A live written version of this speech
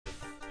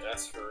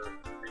ask for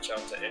reach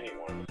out to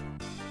anyone in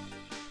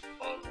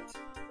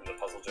the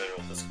Puzzle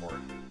General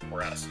Discord,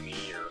 or ask me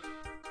or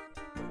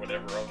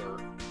whatever other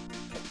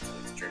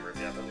streamers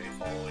you happen to be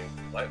following.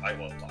 I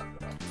love talking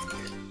about this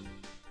game.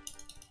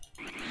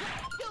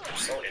 They're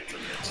so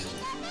intricate.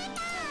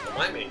 But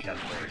my main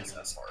category is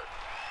S-Hard,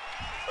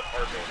 but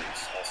hard mode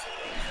is also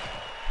really fun.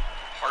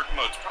 Hard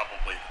mode's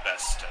probably the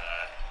best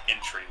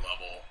entry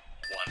level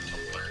one to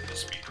learn to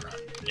speedrun.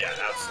 Yeah,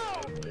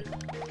 absolutely.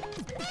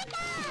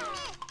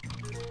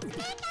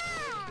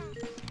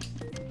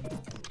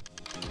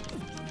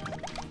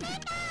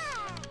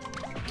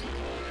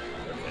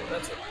 Okay,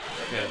 that's a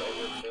good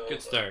overkill.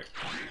 Good start.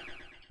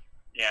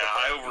 Yeah,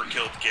 I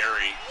overkilled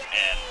Gary,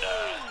 and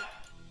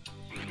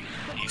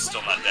he's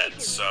still not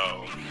dead,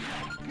 so...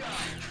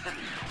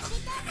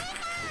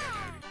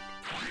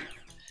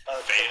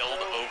 Failed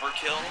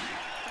overkill?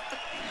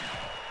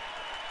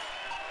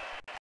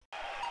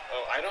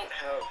 Oh, I don't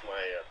have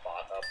my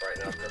bot up right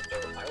now, Crypto.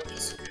 I would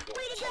just Google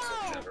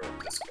Puzzle General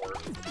Discord,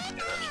 and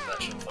that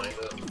should find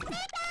it.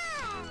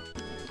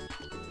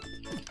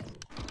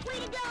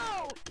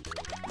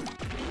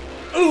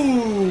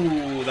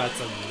 Ooh, that's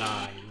a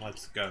 9.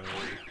 Let's go.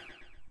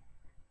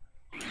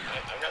 I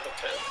got the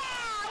 10.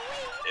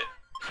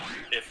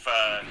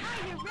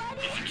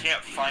 If you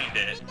can't find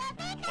it,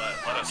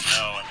 let us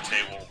know and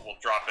say we'll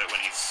drop it when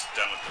he's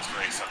done with this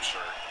race, I'm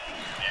sure.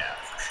 Yeah,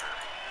 for sure.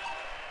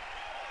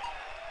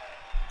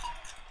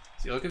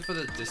 Is he looking for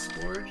the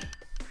Discord?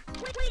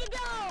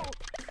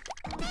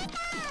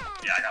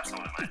 Yeah, I got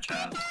someone in my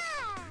chat.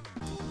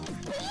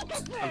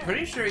 I'm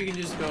pretty sure you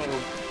can just go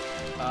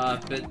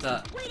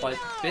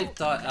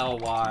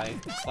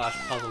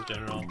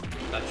bit.ly/puzzlegeneral.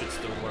 That should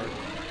still work.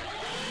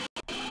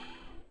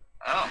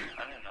 Oh, I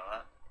didn't know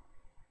that.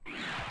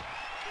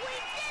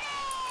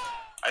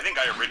 I think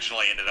I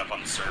originally ended up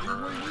on the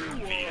server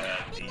via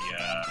the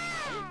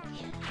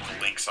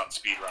links on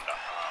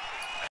speedrun.com.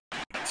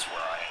 That's where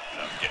I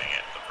ended up getting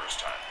it the first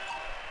time.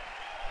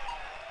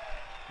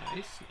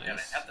 Nice, nice. Yeah,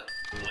 they had the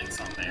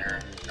links on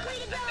there. I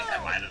think I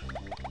might have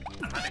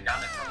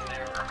gotten it from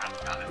there, or I might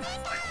have gotten it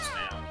from Final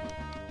Spam.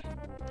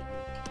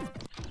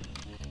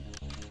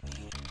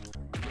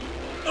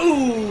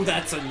 Ooh,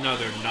 that's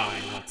another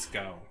 9. Let's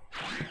go.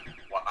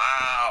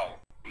 Wow!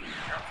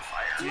 You're on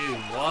fire. Dude,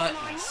 what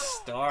a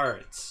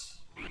start.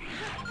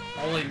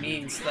 Only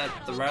means that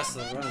the rest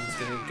of the run's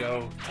gonna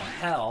go to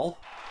hell.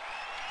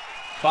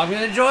 But I'm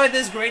gonna enjoy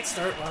this great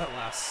start while it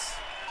lasts.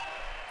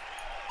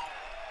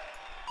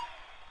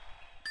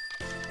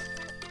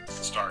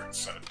 Start,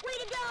 so. Way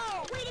to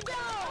go! Way to go!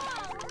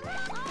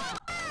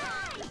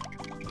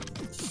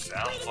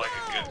 Sounds like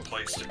a good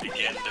place to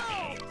begin to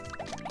me.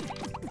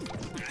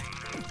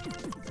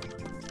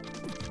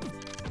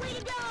 Way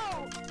to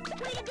go!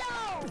 Way to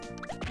go!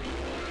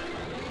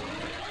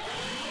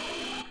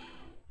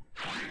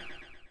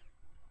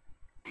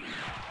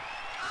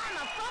 I'm a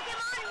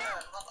Pokemon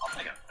nerd! I'll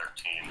take a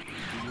 13.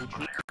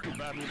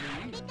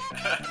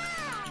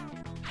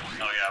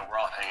 Oh yeah, we're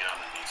all hanging out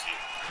in DC.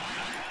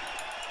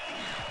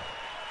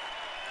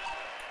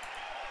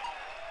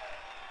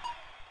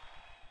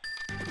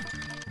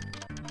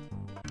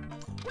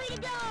 Way to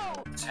go!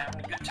 Just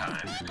having a good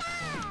time.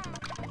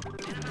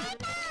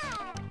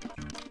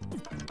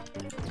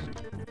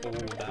 Oh,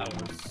 that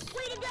was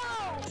Way to go!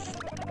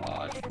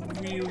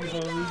 really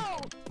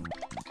hard.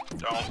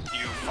 Don't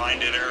you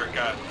find it,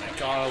 Erica?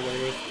 Got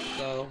away with it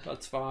though,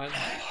 that's fine.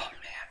 Oh,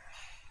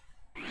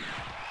 man.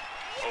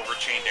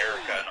 Overchained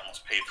Erica and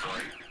almost paid for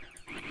it.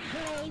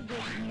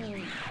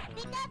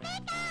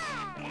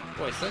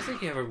 Boy, it sounds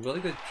like you have a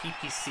really good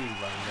PPC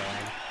run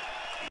going.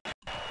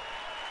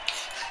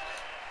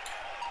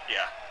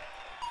 Yeah.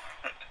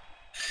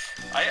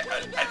 I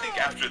think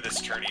after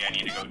this tourney I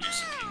need to go do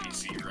some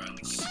PPC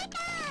runs.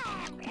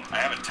 I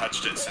haven't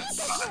touched it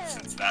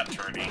since that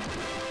tourney.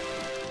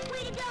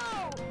 Way to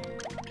go!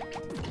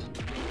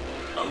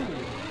 Oh!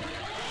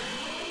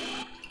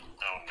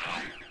 Oh no.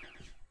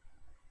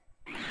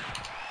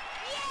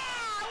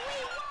 Yeah! We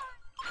won!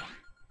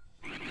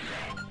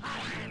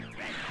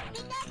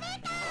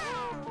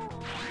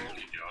 What are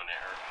you doing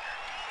there?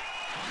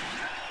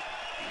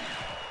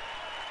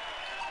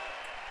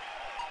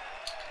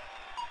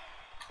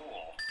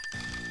 Cool.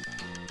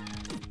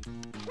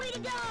 Way to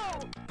go!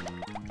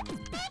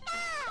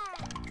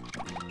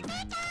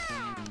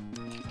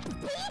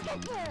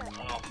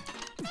 Well,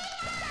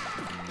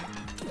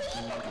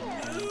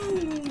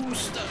 Ooh,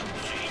 stop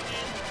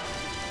cheating.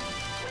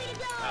 Way to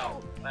go!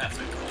 well, that's a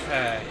cool.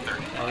 Okay, I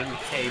 35. didn't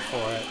pay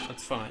for it.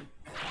 That's fine.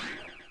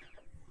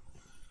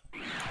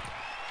 Which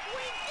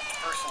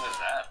person is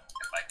that,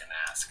 if I can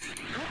ask?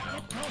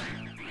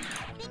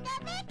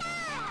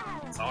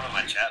 Someone in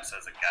my chat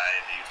says a guy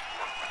that used to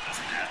work with this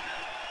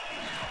admin.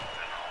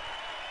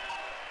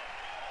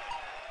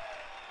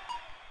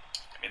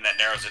 I mean, that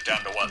narrows it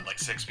down to what, like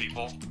 6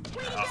 people?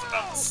 I was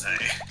about to say.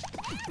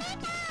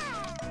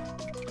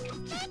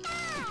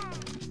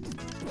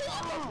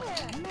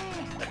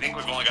 I think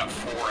we've only got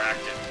 4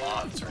 active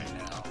mods right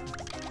now.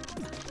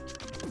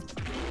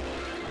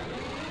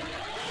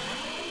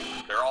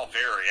 There they're all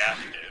very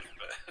active,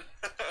 but...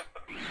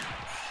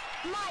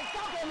 My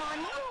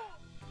Pokemon.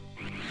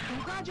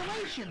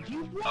 Congratulations,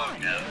 you've won! Oh,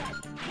 yeah.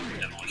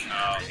 Demolition.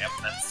 Oh, yep,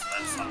 that's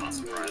I'm not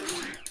surprised.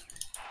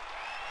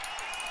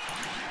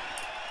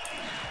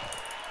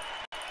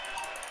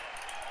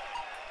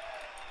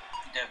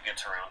 Dev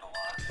gets around a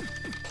lot.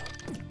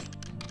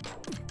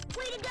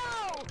 Way to go!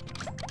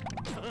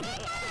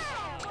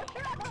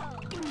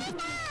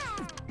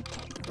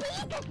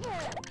 Pikachu!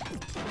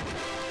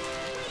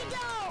 Way to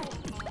go!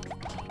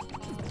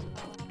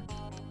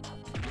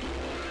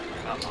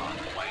 Come on,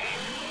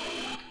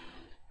 Blaine.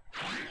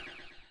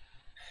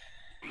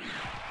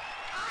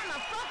 I'm a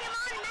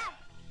Pokemon map!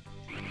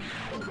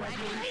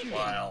 Congratulations!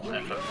 While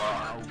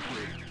FFR.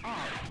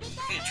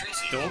 Hey,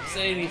 Tracy. Don't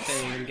say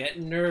anything, I'm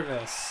getting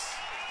nervous.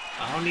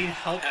 I don't need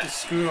help to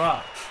screw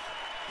up.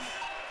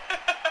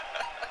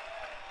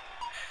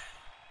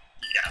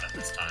 You got it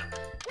this time.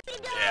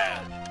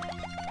 Yeah.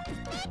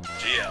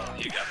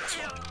 GL, you got this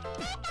one.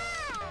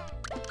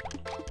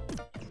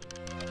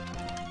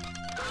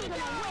 I'm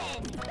gonna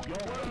win!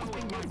 Your world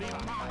will be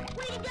mine.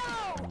 Way to go!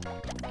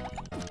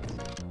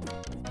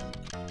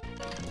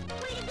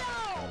 Way to go!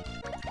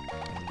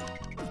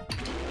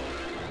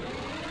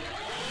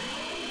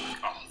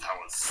 Oh, that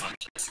was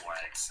such a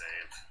swag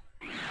save.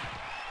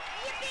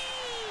 Yippee!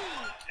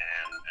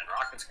 And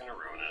Rocket's gonna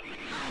ruin it.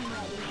 I'm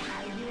ready,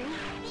 are you?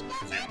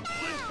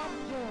 Presumably.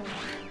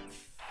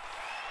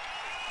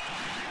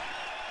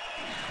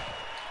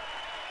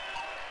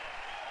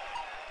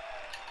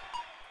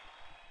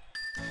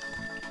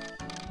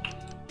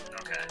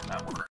 Okay,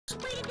 that works.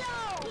 Way to go!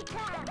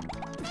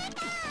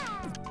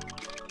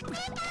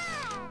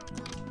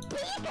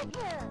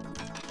 Pikachu!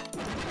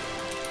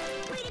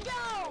 Way to go!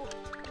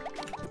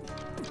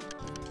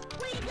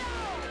 Way to go!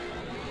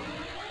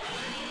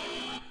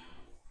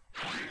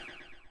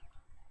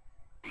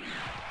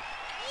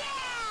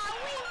 Yeah!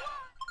 We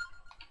won!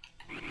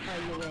 Are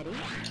you ready?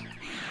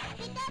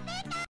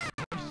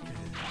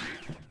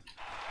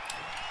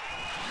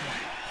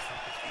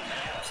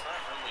 Yeah, that's not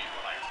really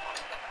what I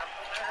wanted to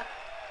happen there.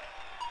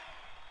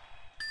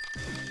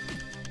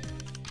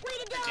 Way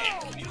to go!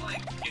 Damn, can you,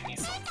 like, give me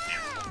some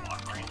favorable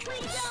block range Way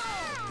to rolls? go!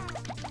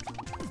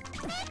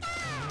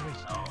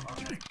 Oh,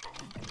 okay, cool.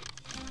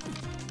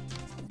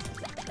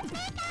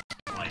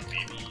 Like,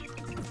 maybe...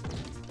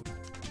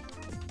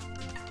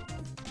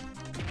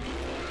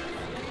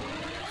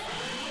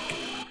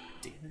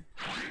 Damn it.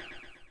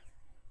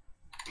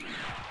 We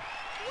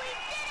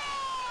did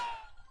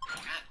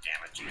God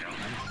damn it, Gio.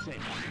 I'm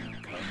safe.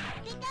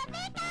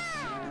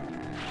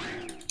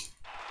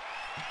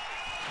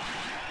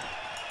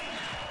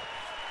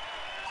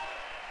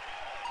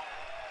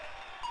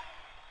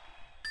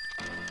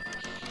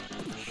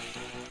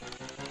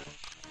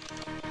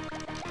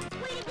 it!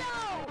 Way to go!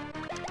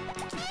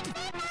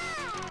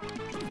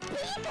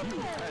 Pikachu!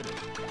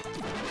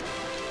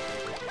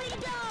 Way to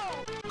go!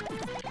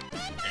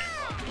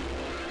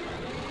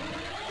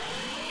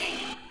 Hey,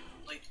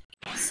 like,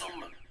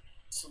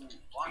 some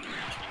block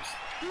range moves.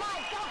 My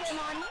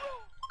Pokemon!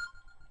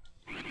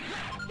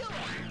 Do it!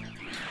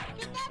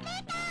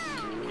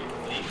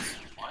 Please,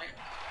 why?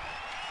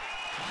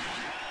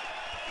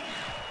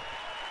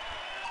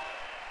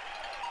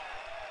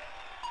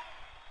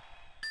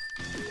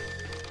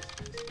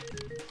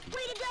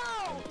 Way to go!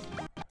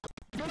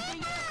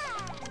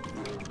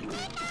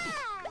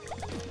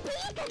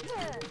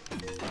 Pikachu!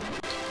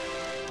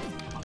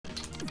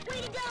 Way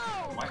to go!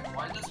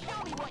 Why does Show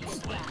me what you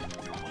just, got.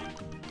 like,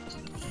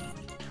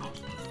 go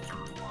to the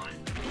third line?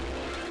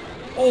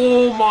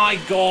 Oh my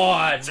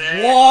god!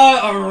 Damn.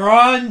 What a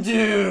run,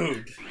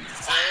 dude!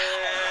 Sick.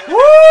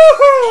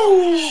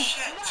 Woohoo!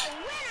 Shit!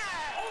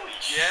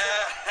 Winner!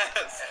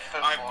 Yes!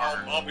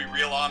 I'll be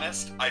real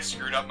honest, I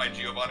screwed up my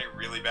Giovanni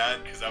really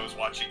bad because I was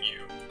watching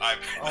you.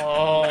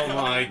 Oh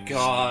my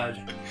god.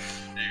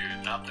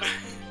 Dude, not the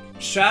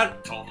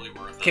Shout. totally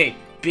worth it. Okay,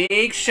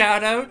 big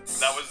shout outs.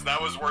 That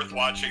was worth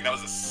watching. That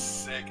was a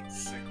sick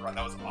run.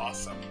 That was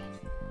awesome.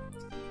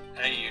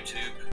 Hey, YouTube.